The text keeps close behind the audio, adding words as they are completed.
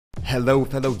Hello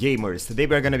fellow gamers, today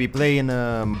we are gonna be playing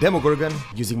Demogorgon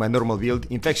using my normal build,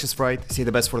 Infectious Fright, Say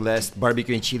the Best for Last,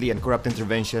 Barbecue and Chili, and Corrupt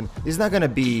Intervention. It's not gonna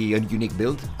be a unique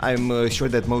build, I'm sure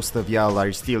that most of y'all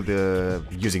are still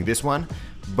using this one,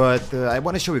 but I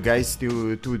wanna show you guys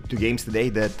two games today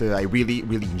that I really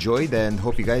enjoyed and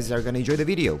hope you guys are gonna enjoy the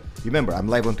video. Remember, I'm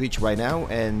live on Twitch right now,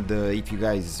 and if you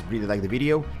guys really like the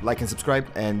video, like and subscribe,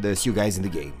 and see you guys in the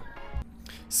game.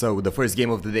 So the first game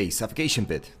of the day, Suffocation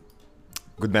Pit.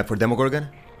 Good map for Demogorgon.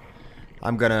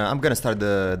 I'm gonna start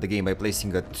the game by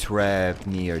placing a trap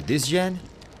near this gen,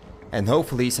 and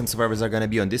hopefully some survivors are gonna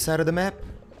be on this side of the map.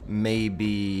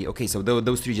 Maybe okay. So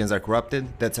those three gens are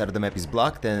corrupted. That side of the map is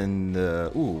blocked, and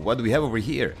ooh, what do we have over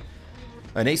here?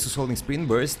 An Ace who's holding Sprint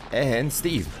Burst and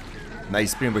Steve.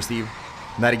 Nice Sprint Burst, Steve.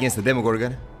 Not against the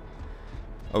Demogorgon.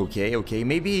 Okay.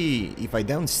 Maybe if I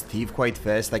down Steve quite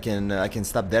fast, I can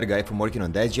stop that guy from working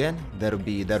on that gen. That'll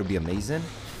be amazing.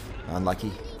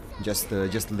 Unlucky, just a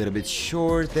little bit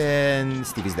short, and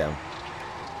Steve is down.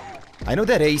 I know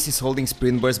that Ace is holding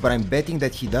Sprint Burst, but I'm betting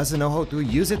that he doesn't know how to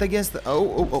use it against the...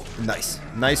 Oh, nice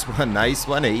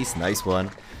one, Ace, nice one.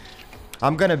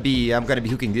 I'm gonna be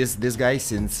hooking this guy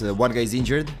since one guy is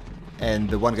injured and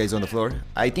the one guy is on the floor.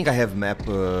 I think I have map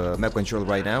control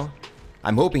right now.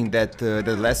 I'm hoping that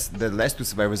the last two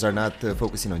survivors are not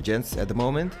focusing on gens at the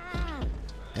moment.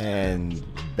 And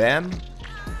bam.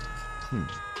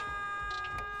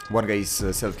 One guy is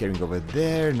self-carrying over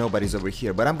there, nobody's over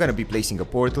here, but I'm gonna be placing a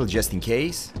portal just in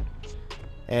case.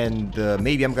 And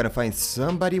maybe I'm gonna find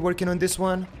somebody working on this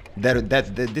one.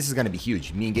 This is gonna be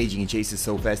huge. Me engaging in chases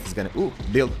so fast is gonna... Ooh,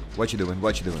 Bill, what you doing?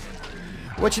 What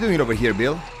you doing over here,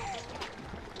 Bill?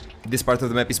 This part of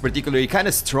the map is particularly kind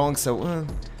of strong, so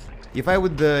if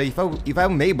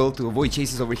I'm able to avoid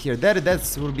chases over here,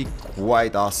 that would be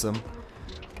quite awesome.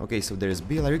 Okay, so there's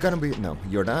Bill. Are you gonna be... No,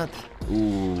 you're not.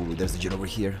 Ooh, there's the gen over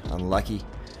here. Unlucky.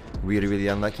 Really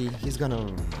unlucky. He's gonna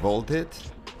vault it.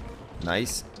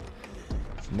 Nice.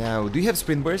 Now, do you have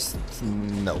Sprint Burst?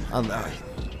 No.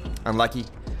 Unlucky.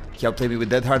 He outplayed me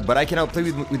with Dead Heart, but I can outplay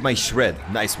with my Shred.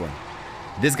 Nice one.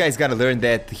 This guy's gotta learn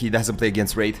that he doesn't play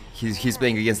against Raid. He's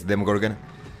playing against the Demogorgon.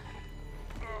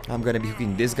 I'm gonna be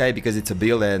hooking this guy because it's a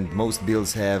Bill and most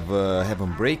Bills have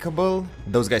Unbreakable.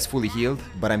 Those guys fully healed,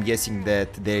 but I'm guessing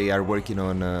that they are working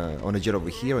on a jet over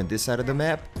here on this side of the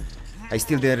map. I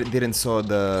still didn't saw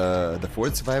the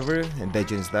fourth survivor, and that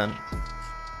gen's done.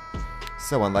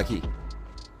 So unlucky.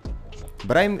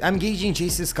 But I'm gauging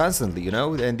chases constantly, you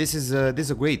know, and this is a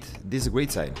great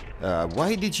sign.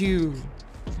 Why did you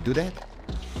do that?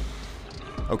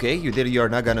 Okay, you're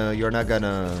not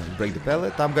gonna break the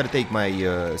pellet. I'm gonna take my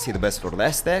Say the Best for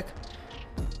Last stack,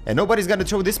 and nobody's gonna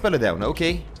throw this pellet down.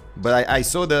 Okay, but I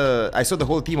saw the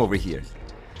whole team over here.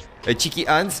 A cheeky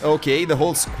ants. Okay, the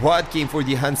whole squad came for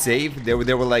the hunt save. They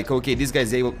were like, okay, this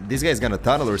guy's gonna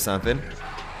tunnel or something,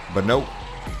 but no.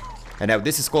 And now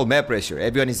this is called map pressure.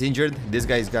 Everyone is injured. This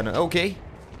guy is gonna... Okay,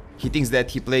 he thinks that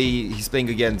he's playing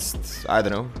against, I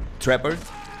don't know, Trapper.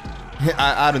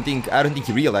 I don't think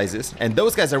he realizes. And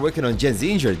those guys are working on gens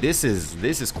injured. This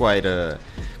is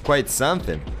quite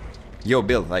something. Yo,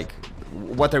 Bill, like,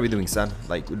 what are we doing, son?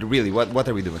 Like, really, what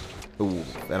are we doing? Ooh,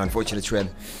 an unfortunate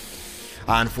shred.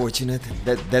 Unfortunate.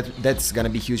 That's gonna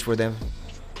be huge for them.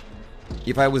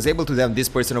 If I was able to down this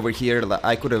person over here,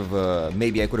 I could have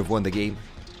maybe I could have won the game.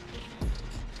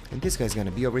 And this guy's gonna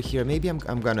be over here. Maybe I'm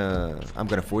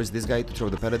gonna force this guy to throw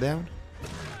the pellet down.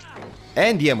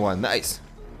 And the M1, nice.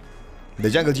 The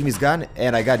jungle gym is gone,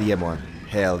 and I got the M1.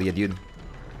 Hell yeah, dude.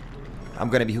 I'm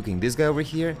gonna be hooking this guy over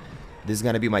here. This is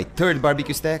gonna be my third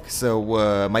barbecue stack.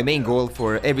 So my main goal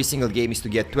for every single game is to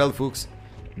get 12 hooks.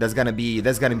 That's gonna be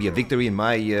a victory in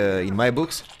my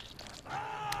books.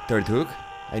 Third hook.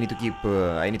 I need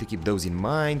to keep those in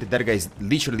mind. That guy's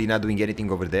literally not doing anything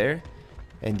over there.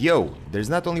 And yo, there's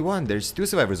not only one. There's two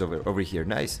survivors over here.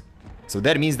 Nice. So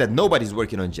that means that nobody's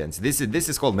working on gens. This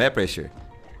is called map pressure.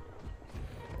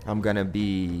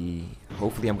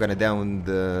 Hopefully I'm gonna down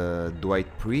the Dwight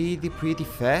pretty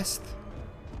fast.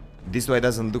 This Dwight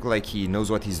doesn't look like he knows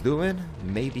what he's doing.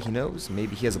 Maybe he knows,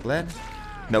 maybe he has a plan.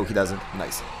 No, he doesn't.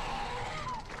 Nice.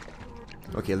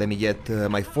 Okay, let me get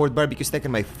my fourth barbecue stack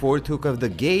and my fourth hook of the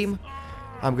game.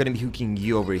 I'm gonna be hooking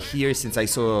you over here since I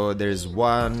saw there's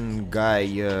one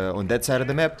guy on that side of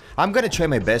the map. I'm gonna try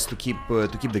my best to keep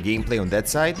the gameplay on that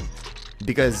side,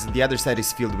 because the other side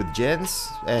is filled with gens,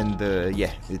 and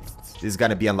yeah, it's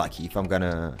gonna be unlucky if I'm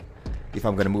gonna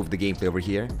move the gameplay over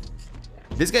here.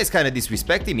 This guy's kind of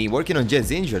disrespecting me, working on gens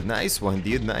injured. Nice one,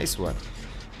 dude. Nice one.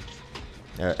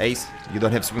 Ace, you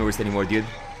don't have swim burst anymore, dude.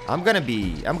 I'm gonna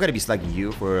be slugging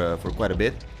you for quite a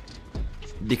bit.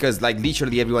 Because like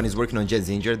literally everyone is working on Jen's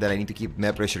injured, that I need to keep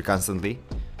map pressure constantly.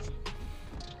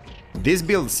 This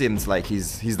build seems like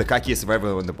he's the cockiest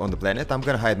survivor on the planet. I'm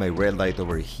gonna hide my red light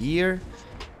over here.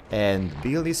 And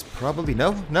Bill is probably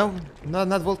not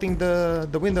vaulting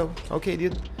the window. Okay,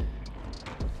 dude.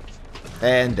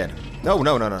 And then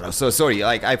no. So sorry,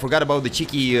 like I forgot about the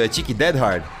cheeky dead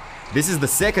hard. This is the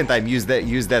second time used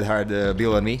that hard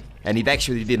Bill on me, and it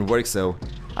actually didn't work. So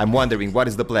I'm wondering what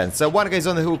is the plan. So one guy's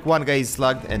on the hook, one guy is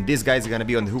slugged, and this guy's gonna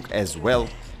be on the hook as well.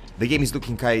 The game is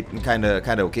looking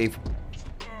kinda okay.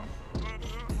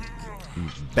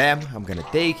 Bam, I'm gonna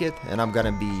take it, and I'm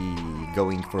gonna be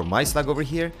going for my slug over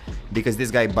here, because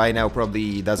this guy by now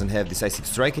probably doesn't have decisive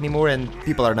strike anymore, and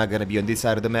people are not gonna be on this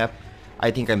side of the map. I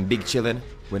think I'm big chillin'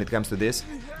 when it comes to this.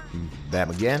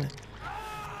 Bam again.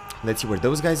 Let's see where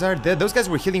those guys are. Those guys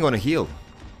were healing on a heal.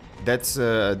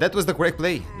 That was the correct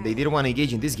play. They didn't want to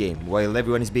engage in this game while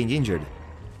everyone is being injured.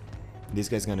 This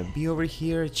guy's gonna be over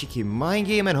here, cheeky mind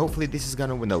game, and hopefully this is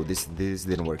gonna... No, this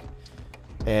didn't work.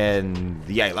 And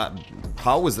yeah,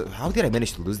 how did I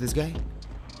manage to lose this guy?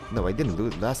 No, I didn't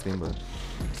lose last game, but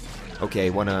okay. I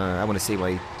wanna say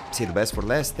the best for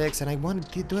last text,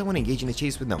 and do I wanna engage in a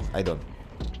chase with? No, I don't.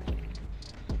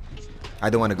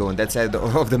 I don't wanna go on that side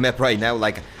of the map right now.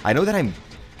 Like I know that I'm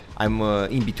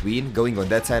in between going on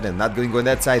that side and not going on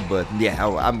that side, but yeah,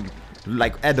 I'm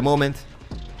like at the moment.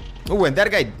 Oh, and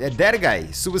that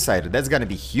guy suicided. That's gonna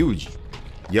be huge.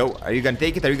 Yo, are you gonna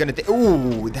take it? Are you gonna take?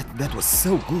 Ooh, that was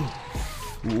so good.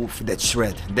 Oof, that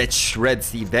shred,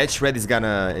 Steve. That shred is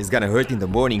gonna hurt in the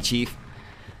morning, Chief.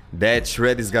 That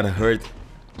shred is gonna hurt.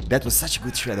 That was such a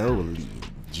good shred. Holy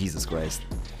Jesus Christ.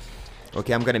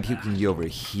 Okay, I'm gonna be hooking you over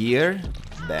here.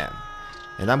 Bam.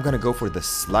 And I'm gonna go for the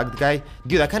slugged guy.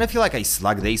 Dude, I kind of feel like I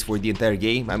slugged Ace for the entire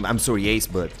game. I'm sorry, Ace,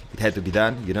 but it had to be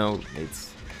done. You know,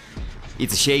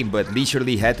 it's a shame, but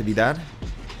literally had to be done.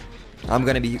 I'm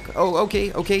gonna be... Oh,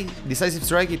 okay. Decisive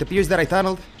strike. It appears that I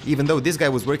tunneled, even though this guy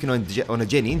was working on a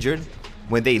Gen injured,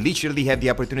 when they literally have the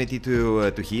opportunity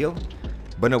to heal.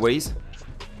 But no worries.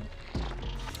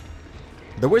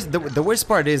 The worst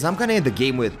part is I'm gonna end the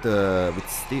game with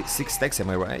 6 stacks.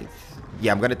 Am I right?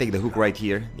 Yeah, I'm gonna take the hook right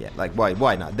here. Yeah, like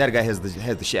why not? That guy has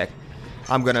the shack.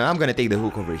 I'm gonna take the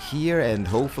hook over here, and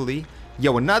hopefully...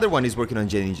 Yo, another one is working on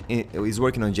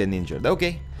Gen injured.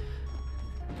 Okay.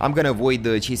 I'm gonna avoid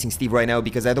chasing Steve right now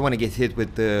because I don't want to get hit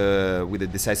with the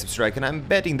decisive strike, and I'm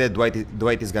betting that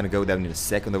Dwight is gonna go down in a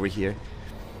second over here.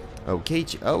 Okay,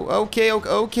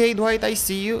 okay, Dwight, I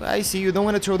see you. Don't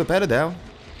want to throw the pedal down.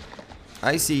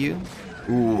 I see you.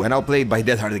 Ooh, and I'll play it by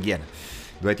that hard again.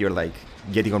 Dwight, you're like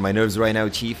getting on my nerves right now,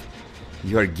 Chief.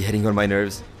 You are getting on my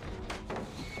nerves.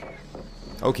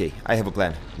 Okay, I have a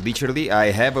plan. Literally,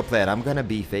 I have a plan. I'm gonna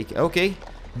be fake. Okay.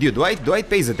 Dude, Dwight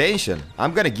pays attention.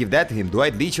 I'm gonna give that to him.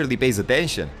 Dwight literally pays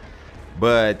attention.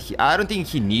 But I don't think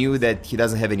he knew that he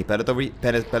doesn't have any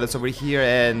pellets over here.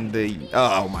 And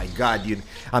oh my god, dude,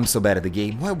 I'm so bad at the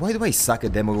game. Why do I suck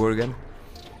at Demogorgon?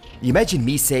 Imagine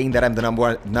me saying that I'm the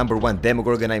number one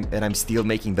Demogorgon and I'm still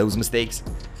making those mistakes.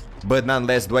 But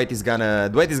nonetheless, Dwight is gonna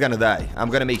die. I'm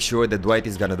gonna make sure that Dwight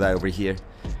is gonna die over here.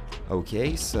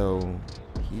 Okay, so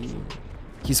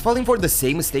he's falling for the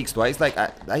same mistakes twice. Like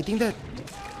I think that...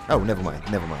 Oh, never mind.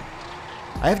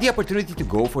 I have the opportunity to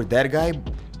go for that guy,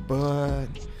 but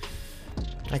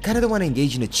I kind of don't want to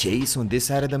engage in a chase on this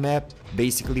side of the map.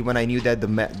 Basically, when I know that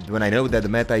the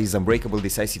meta is unbreakable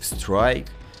decisive strike.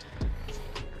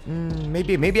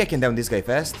 Maybe I can down this guy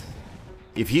fast.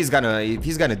 If he's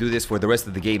gonna do this for the rest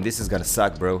of the game, this is gonna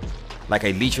suck, bro. Like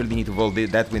I literally need to vault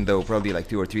that window probably like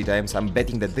 2 or 3 times. I'm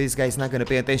betting that this guy's not gonna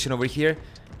pay attention over here.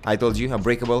 I told you,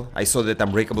 unbreakable. I saw that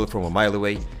I'm breakable from a mile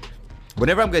away.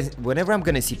 Whenever I'm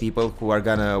gonna see people who are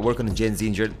gonna work on Gen's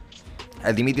injured,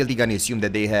 I'm immediately gonna assume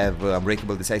that they have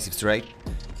unbreakable decisive strike.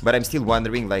 But I'm still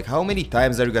wondering, like, how many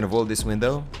times are you gonna vault this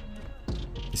window?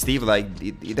 Steve, like,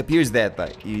 it appears that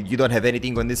like you don't have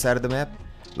anything on this side of the map.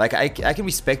 Like, I can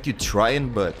respect you trying,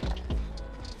 but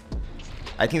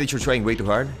I think that you're trying way too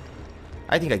hard.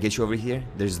 I think I get you over here.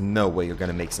 There's no way you're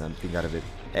gonna make something out of it.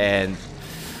 And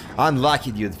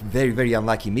unlucky, dude. Very, very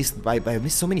unlucky. I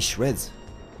missed so many shreds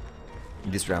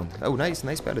this round. Oh, nice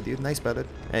pellet, dude. Nice pellet.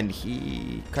 And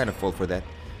he kind of fall for that.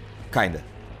 Kinda.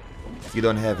 You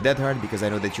don't have that hard because I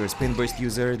know that you're a spin burst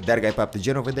user. That guy popped the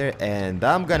gen over there, and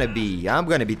I'm gonna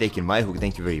be taking my hook.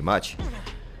 Thank you very much.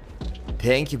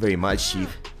 Thank you very much,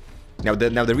 Chief. Now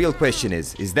the real question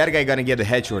is that guy gonna get a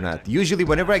hatch or not? Usually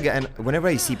whenever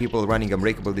I see people running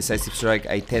unbreakable decisive strike,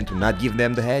 I tend to not give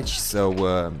them the hatch. So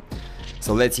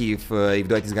let's see if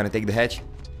Dwight is gonna take the hatch.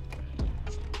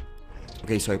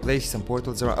 Okay, so I place some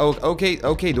portals around. Oh,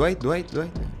 okay, Dwight.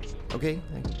 Okay,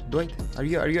 Dwight, are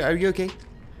you okay?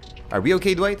 Are we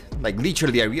okay, Dwight? Like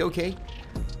literally, are we okay?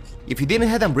 If you didn't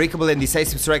have Unbreakable and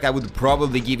Decisive Strike, I would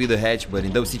probably give you the hedge, but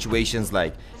in those situations,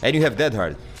 like, and you have Dead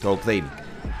Hard to outplay me.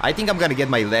 I think I'm gonna get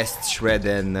my last shred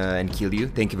and kill you.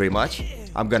 Thank you very much.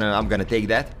 I'm gonna take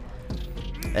that.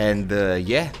 And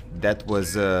yeah, that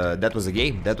was a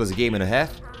game. That was a game and a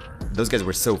half. Those guys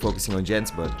were so focusing on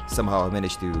gens, but somehow I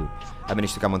managed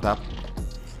to come on top.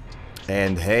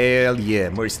 And hell yeah,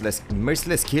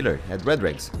 merciless killer at red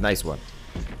ranks. Nice one.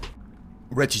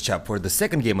 Retchy Chop for the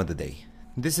second game of the day.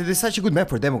 This is such a good map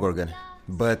for Demogorgon,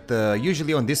 but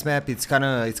usually on this map it's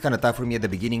kinda tough for me at the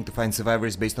beginning to find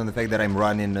survivors based on the fact that I'm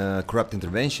running Corrupt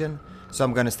Intervention. So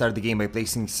I'm gonna start the game by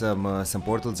placing some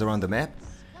portals around the map.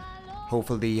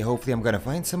 Hopefully I'm gonna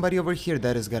find somebody over here.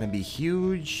 That is gonna be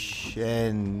huge,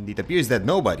 and it appears that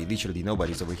literally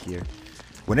nobody's over here.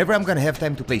 Whenever I'm gonna have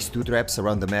time to place 2 traps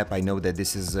around the map, I know that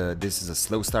this is a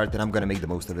slow start, and I'm gonna make the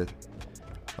most of it.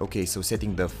 Okay, so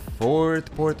setting the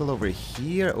 4th portal over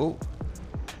here. Oh.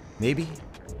 Maybe.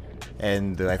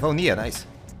 And I found Nia, nice.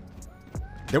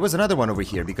 There was another one over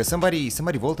here because somebody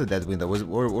vaulted that window,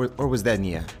 or was that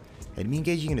Nia? And me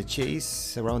engaging in a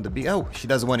chase around the B. Oh, she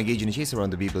doesn't want to engage in a chase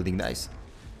around the B building, nice.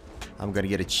 I'm gonna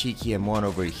get a cheeky M1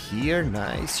 over here,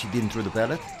 nice. She didn't throw the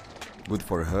pallet, good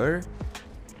for her.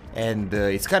 And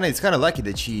it's kind of lucky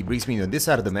that she brings me on this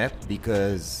side of the map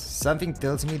because something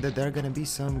tells me that there are gonna be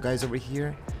some guys over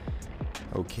here.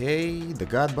 Okay, the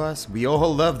God Boss. We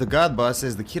all love the God Boss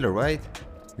as the killer, right?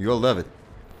 We all love it.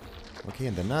 Okay,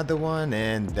 and another one,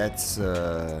 and that's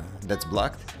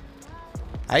blocked.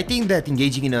 I think that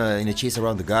engaging in a chase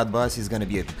around the God Boss is gonna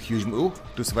be a huge move.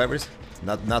 2 survivors,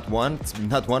 not one,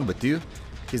 but 2.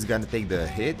 He's gonna take the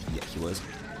hit. Yeah, he was.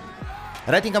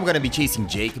 And I think I'm gonna be chasing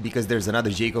Jake because there's another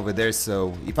Jake over there.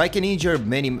 So if I can injure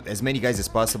as many guys as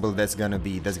possible, that's gonna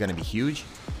be huge.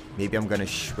 Maybe I'm gonna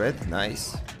shred.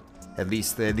 Nice. At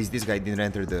least this guy didn't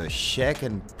enter the shack,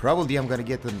 and probably I'm gonna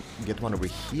get one over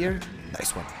here.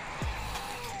 Nice one.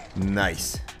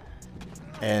 Nice.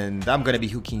 And I'm gonna be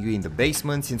hooking you in the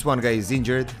basement. Since one guy is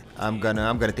injured, I'm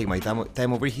gonna take my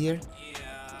time over here.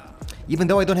 Even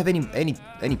though I don't have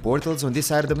any portals on this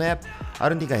side of the map, I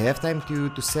don't think I have time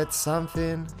to set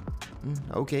something.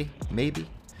 Okay, maybe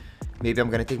I'm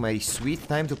gonna take my sweet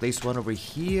time to place one over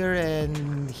here,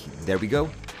 and there we go.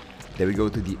 There we go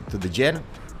to the gen.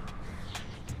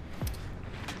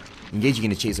 Engaging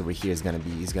in a chase over here is gonna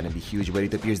be huge, but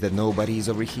it appears that nobody is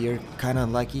over here. Kinda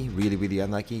unlucky, really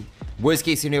unlucky. Worst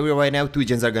case scenario right now, 2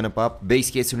 gens are gonna pop. Base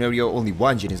case scenario, only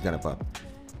 1 gen is gonna pop.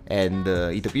 And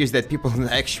it appears that people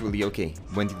actually, okay,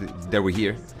 they were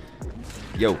here.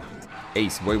 Yo,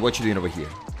 Ace, what you doing over here?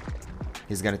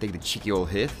 He's gonna take the cheeky old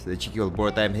hit, the cheeky old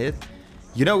board time hit.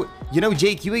 You know,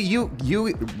 Jake, you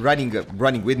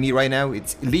running with me right now,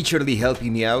 it's literally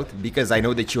helping me out because I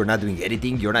know that you're not doing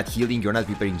anything, you're not healing, you're not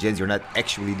preparing gens, you're not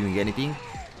actually doing anything.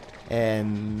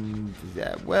 And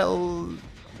well,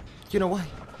 you know what?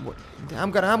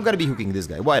 I'm gonna be hooking this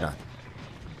guy. Why not?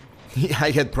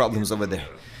 I had problems over there.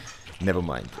 Never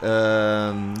mind.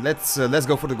 Let's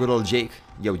go for the good old Jake.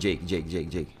 Yo, Jake.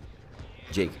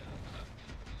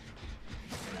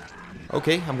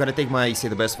 Okay, I'm gonna take my say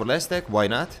the best for last deck. Why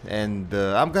not? And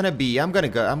I'm gonna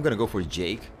go for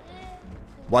Jake.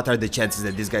 What are the chances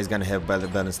that this guy's gonna have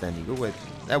balance standing? Oh wait.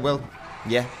 Well,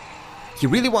 yeah. He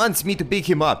really wants me to pick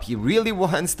him up. He really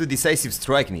wants to decisive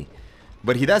strike me,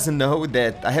 but he doesn't know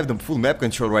that I have the full map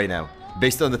control right now.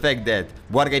 Based on the fact that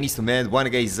one guy needs to man, one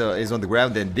guy is on the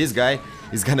ground, and this guy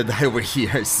is gonna die over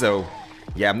here. So,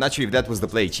 yeah, I'm not sure if that was the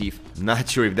play, Chief. Not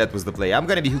sure if that was the play. I'm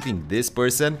gonna be hooking this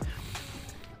person.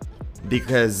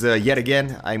 Because yet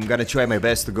again, I'm gonna try my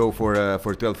best to go for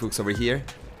 12 hooks over here.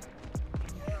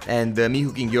 And me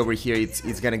hooking you over here,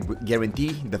 it's gonna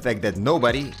guarantee the fact that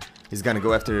nobody is gonna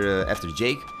go after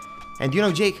Jake. And you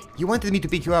know, Jake, you wanted me to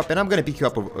pick you up, and I'm gonna pick you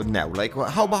up now. Like,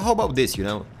 how about this? You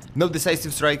know, no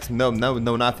decisive strikes, no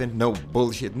nothing, no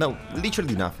bullshit, no,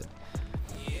 literally nothing.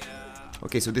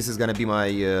 Okay, so this is gonna be my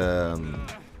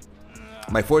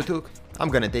my 4th hook. I'm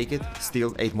gonna take it.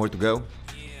 Still 8 more to go.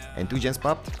 And 2 gens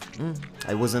popped.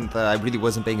 I really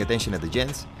wasn't paying attention at the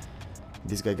gens.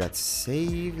 This guy got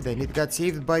saved, and it got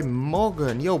saved by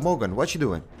Morgan. Yo, Morgan, what you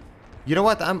doing? You know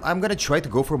what? I'm gonna try to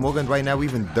go for Morgan right now,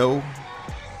 even though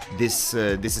this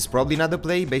is probably not the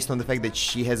play based on the fact that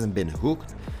she hasn't been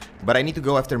hooked. But I need to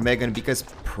go after Megan because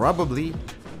probably,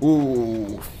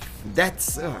 ooh,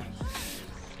 that's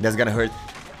gonna hurt.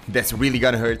 That's really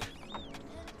gonna hurt.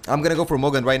 I'm gonna go for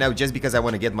Morgan right now just because I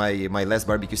want to get my last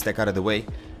barbecue stack out of the way.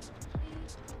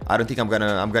 I don't think I'm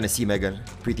gonna see Megan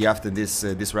pretty often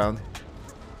this round.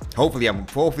 Hopefully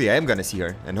I am gonna see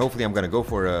her, and hopefully I'm gonna go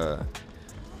for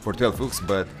 12 hooks,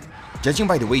 but judging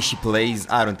by the way she plays,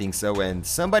 I don't think so. And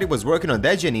somebody was working on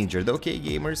that gen injured. Okay,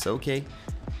 gamers, okay.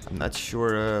 I'm not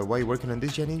sure why you're working on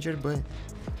this gen injured, but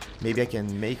maybe I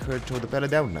can make her throw the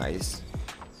pallet down. Nice.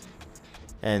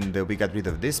 And we got rid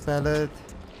of this pallet.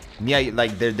 Yeah,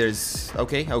 like there's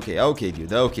okay,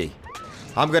 dude, okay.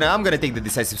 I'm gonna take the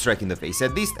decisive strike in the face.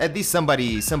 At least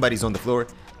somebody's on the floor,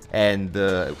 and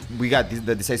we got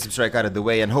the decisive strike out of the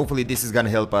way, and hopefully this is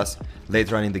gonna help us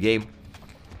later on in the game.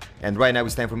 And right now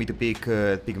it's time for me to pick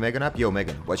Megan up. Yo,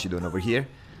 Megan, what you doing over here?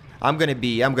 I'm gonna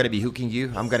be hooking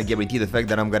you. I'm gonna guarantee the fact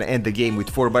that I'm gonna end the game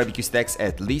with 4 barbecue stacks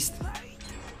at least.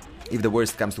 If the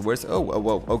worst comes to worst. Oh,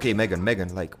 whoa, okay, Megan,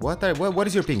 like what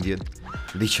is your ping, dude?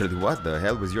 Literally, what the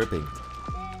hell was your ping?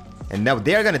 And now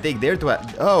they're gonna take their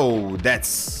oh,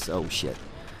 that's, oh shit.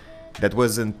 That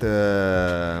wasn't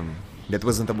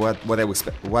what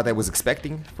I was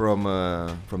expecting from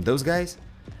those guys.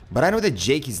 But I know that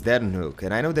Jake is dead on hook,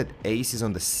 and I know that Ace is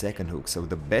on the second hook. So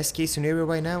the best case scenario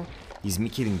right now is me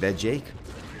killing that Jake.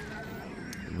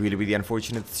 Really, really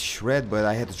unfortunate shred, but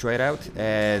I had to try it out,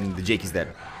 and the Jake is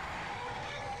dead.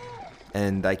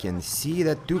 And I can see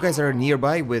that 2 guys are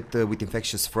nearby with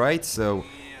infectious fright, so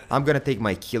I'm gonna take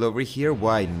my kill over here.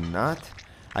 Why not?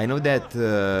 I know that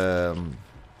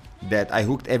that I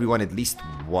hooked everyone at least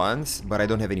once, but I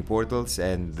don't have any portals,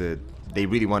 and they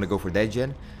really want to go for that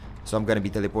gen, so I'm gonna be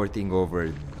teleporting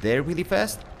over there really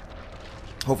fast.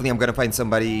 Hopefully I'm gonna find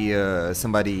somebody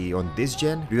on this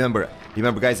gen. Remember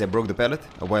guys, I broke the pallet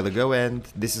a while ago, and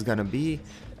this is gonna be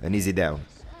an easy down.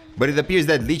 But it appears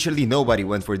that literally nobody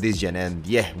went for this gen, and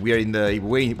yeah, we're in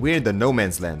the no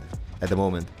man's land at the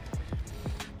moment.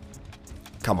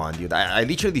 Come on, dude, I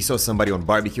literally saw somebody on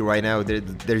barbecue right now.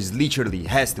 There's literally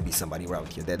has to be somebody around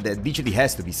here. That literally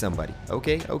has to be somebody.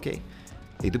 Okay.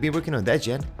 They do be working on that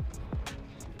gen.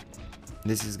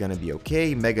 This is gonna be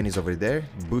okay. Megan is over there,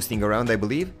 boosting around, I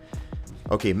believe.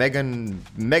 Okay, Megan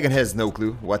has no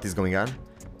clue what is going on.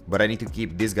 But I need to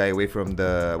keep this guy away from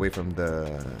the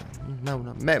no.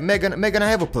 Megan, I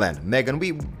have a plan. Megan,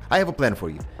 I have a plan for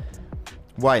you.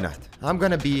 Why not? I'm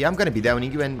gonna be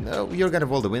downing you, and you're gonna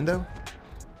roll the window.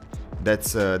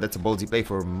 That's a ballsy play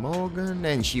for Morgan,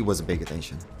 and she wasn't paying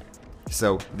attention.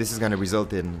 So this is gonna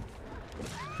result in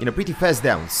a pretty fast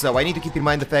down. So I need to keep in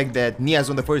mind the fact that Nia's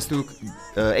on the first hook,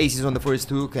 Ace is on the first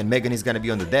hook, and Megan is gonna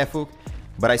be on the death hook.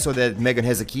 But I saw that Megan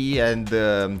has a key, and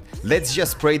let's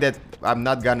just pray that I'm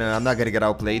not gonna get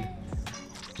outplayed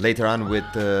later on with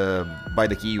by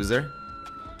the key user.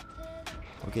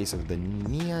 Okay, so the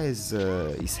Nia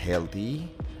is healthy.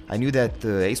 I knew that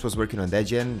Ace was working on that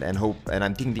gen, and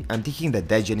I'm thinking that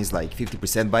that gen is like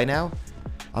 50% by now.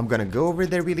 I'm gonna go over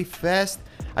there really fast.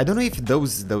 I don't know if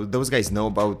those guys know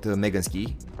about Megan's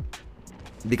key.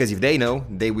 Because if they know,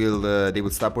 they will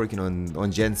stop working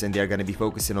on gens, and they are gonna be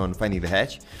focusing on finding the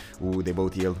hatch. Ooh, they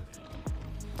both heal.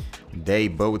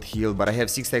 But I have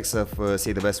 6 stacks of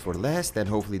say the best for last, and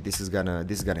hopefully this is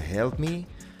gonna help me.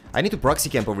 I need to proxy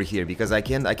camp over here because I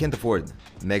can't afford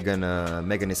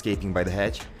Megan escaping by the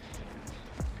hatch.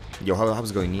 Yo,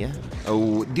 how's it going, Nia?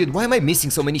 Oh, dude, why am I missing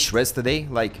so many shreds today?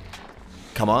 Like,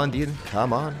 come on, dude,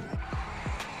 come on.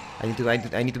 I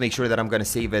need to make sure that I'm gonna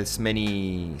save as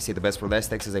many say the best for last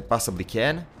stacks as I possibly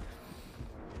can.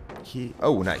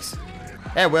 Oh, nice.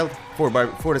 Yeah, well, for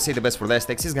the say the best for last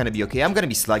stacks is gonna be okay. I'm gonna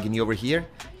be slugging you over here,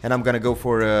 and I'm gonna go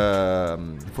for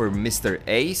Mr.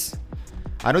 Ace.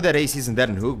 I know that Ace isn't that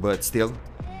on hook, but still,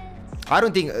 I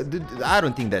don't think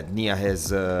that Nia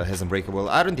has unbreakable.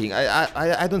 I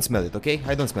don't smell it. Okay,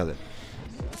 I don't smell it.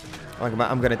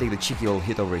 I'm gonna take the cheeky old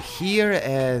hit over here,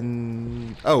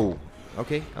 and oh.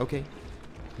 Okay.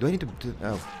 Do I need to?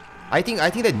 Oh, I think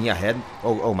that Nia had.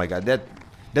 Oh my God,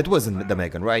 that wasn't the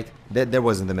Megan, right? That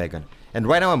wasn't the Megan. And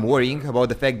right now I'm worrying about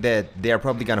the fact that they are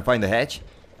probably gonna find the hatch,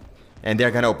 and they're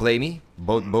gonna outplay me,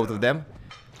 both of them.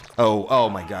 Oh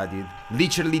my God, dude!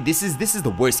 Literally, this is the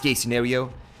worst case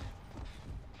scenario.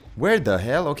 Where the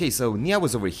hell? Okay, so Nia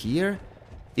was over here.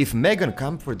 If Megan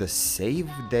come for the save,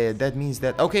 that means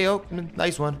that okay. Oh,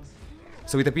 nice one.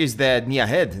 So it appears that Nia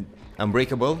had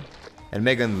unbreakable, and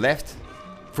Megan left.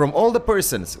 From all the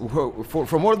persons,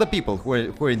 from all the people who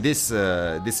are in this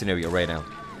scenario right now,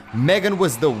 Megan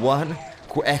was the one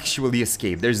who actually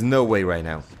escaped. There's no way right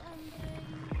now.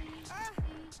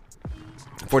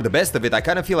 For the best of it, I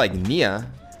kind of feel like Nia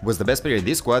was the best player in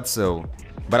this squad. So,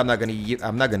 but I'm not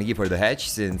gonna give her the hatch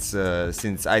since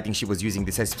I think she was using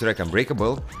decisive strike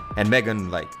unbreakable, and Megan,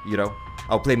 like, you know,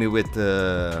 outplayed me with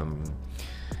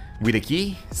a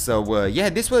key. So yeah,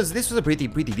 this was a pretty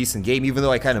decent game, even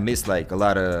though I kind of missed like a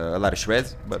lot of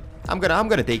shreds. But I'm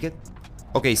gonna take it.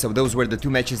 Okay, so those were the 2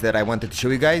 matches that I wanted to show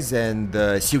you guys, and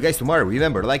see you guys tomorrow.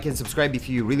 Remember, like and subscribe if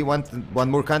you really want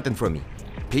more content from me.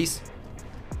 Peace.